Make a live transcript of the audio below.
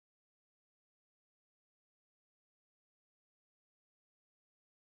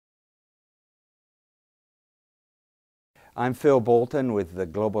I'm Phil Bolton with the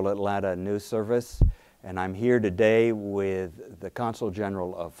Global Atlanta News Service, and I'm here today with the Consul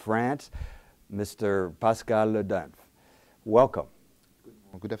General of France, Mr. Pascal Ledenf. Welcome.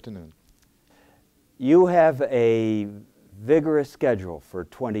 Good afternoon. You have a vigorous schedule for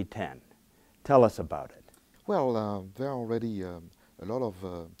 2010. Tell us about it. Well, there are already a lot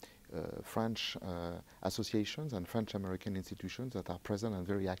of French associations and French-American institutions that are present and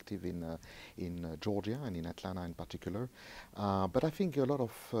very active in Georgia and in Atlanta in particular. But I think a lot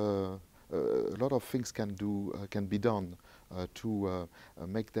of things can be done to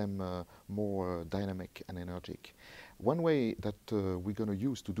make them more dynamic and energetic. One way that we're going to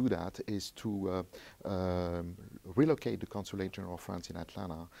use to do that is to relocate the Consulate General of France in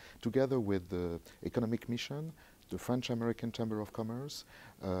Atlanta together with the Economic Mission, the French-American Chamber of Commerce,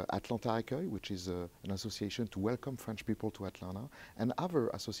 Atlanta Accueil, which is an association to welcome French people to Atlanta, and other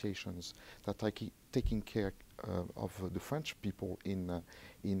associations that are taking care of the French people in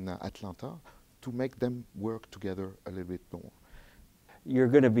Atlanta to make them work together a little bit more. You're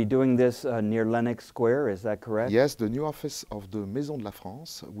going to be doing this near Lenox Square, is that correct? Yes, the new office of the Maison de la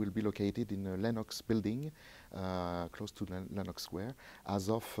France will be located in the Lenox building, close to Lenox Square, as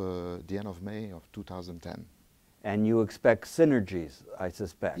of the end of May of 2010. And you expect synergies, I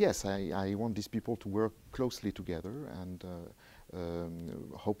suspect. Yes, I want these people to work closely together and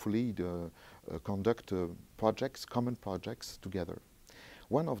hopefully conduct projects, common projects together.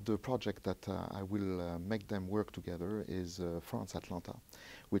 One of the projects that I will make them work together is France Atlanta,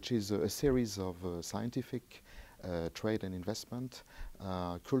 which is a series of scientific, trade and investment,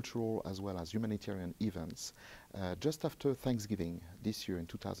 cultural as well as humanitarian events just after Thanksgiving this year in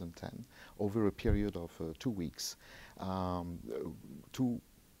 2010, over a period of 2 weeks, to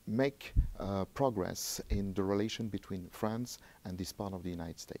make progress in the relation between France and this part of the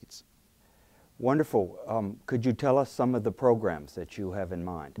United States. Wonderful. Could you tell us some of the programs that you have in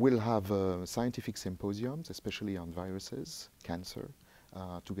mind? We'll have scientific symposiums, especially on viruses, cancer,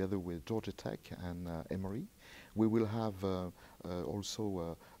 together with Georgia Tech and Emory. We will have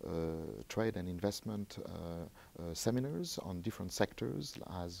also trade and investment seminars on different sectors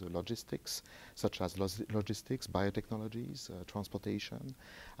as logistics, such as logistics, biotechnologies, transportation.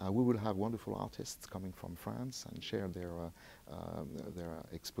 We will have wonderful artists coming from France and share their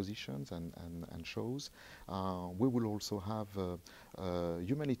expositions and shows. We will also have a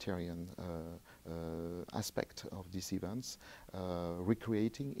humanitarian aspect of these events,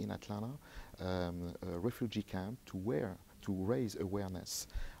 recreating in Atlanta a refugee camp to raise awareness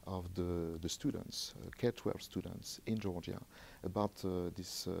of the students, K-12 students in Georgia, about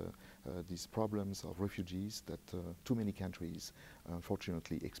these problems of refugees that too many countries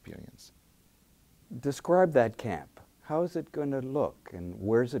unfortunately experience. Describe that camp. How is it going to look and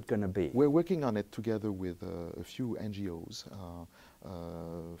where is it going to be? We're working on it together with a few NGOs,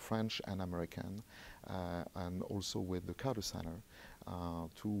 French and American, and also with the Carter Center,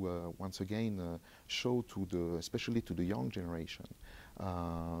 to once again show to especially to the young generation,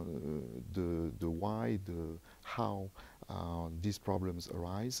 the why, how these problems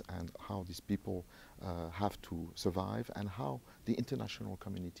arise and how these people have to survive and how the international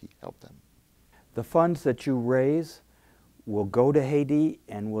community help them. The funds that you raise will go to Haiti,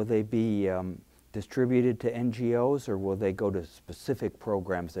 and will they be distributed to NGOs, or will they go to specific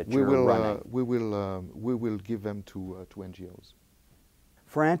programs that you're running? We will give them to NGOs.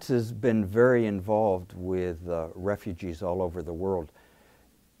 France has been very involved with refugees all over the world.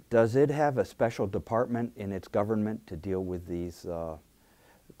 Does it have a special department in its government to deal with these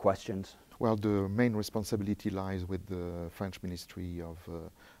questions? Well, the main responsibility lies with the French Ministry of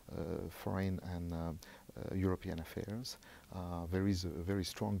Foreign and European Affairs. There is a very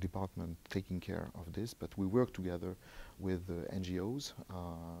strong department taking care of this, but we work together with NGOs,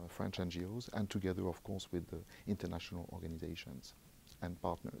 French NGOs, and together, of course, with the international organizations and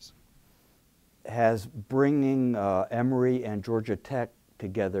partners. Has bringing Emory and Georgia Tech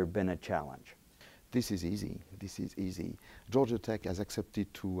together been a challenge? This is easy. This is easy. Georgia Tech has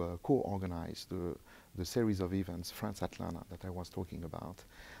accepted to co-organize the series of events, France Atlanta, that I was talking about.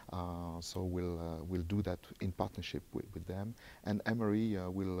 So we'll do that in partnership with them. And Emory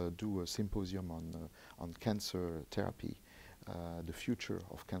will do a symposium on cancer therapy, the future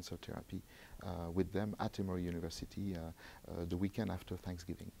of cancer therapy, with them at Emory University the weekend after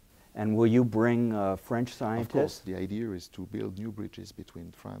Thanksgiving. And will you bring French scientists? Of course, the idea is to build new bridges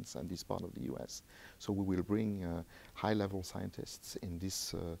between France and this part of the US. So we will bring high-level scientists in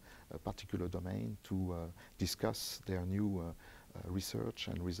this particular domain to discuss their new research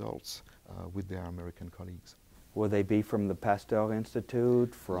and results with their American colleagues. Will they be from the Pasteur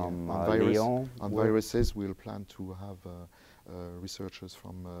Institute, from Lyon? On viruses, we'll plan to have researchers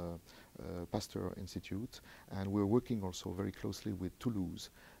from Pasteur Institute, and we're working also very closely with Toulouse,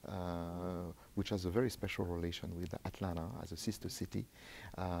 which has a very special relation with Atlanta as a sister city,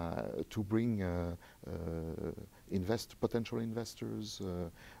 to bring potential investors,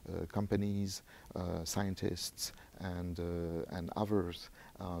 companies, scientists, and others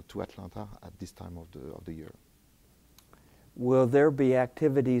to Atlanta at this time of the year. Will there be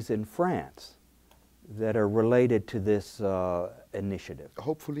activities in France that are related to this initiative?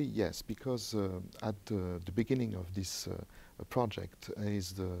 Hopefully, yes, because at the beginning of this project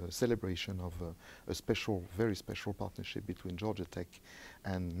is the celebration of a special, very special partnership between Georgia Tech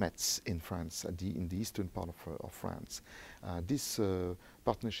and Metz in France, in the eastern part of France. This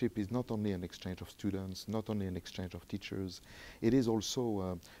partnership is not only an exchange of students, not only an exchange of teachers, it is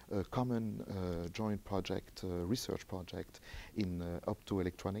also a common joint project, research project in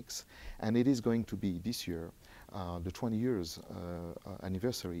optoelectronics, and it is going to be this year the 20 years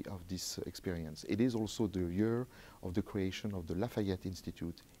anniversary of this experience. It is also the year of the creation of the Lafayette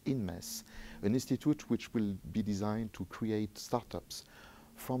Institute in Metz, an institute which will be designed to create startups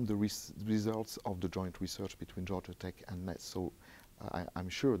from the results of the joint research between Georgia Tech and Metz. So I'm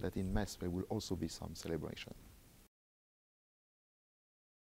sure that in Metz there will also be some celebration.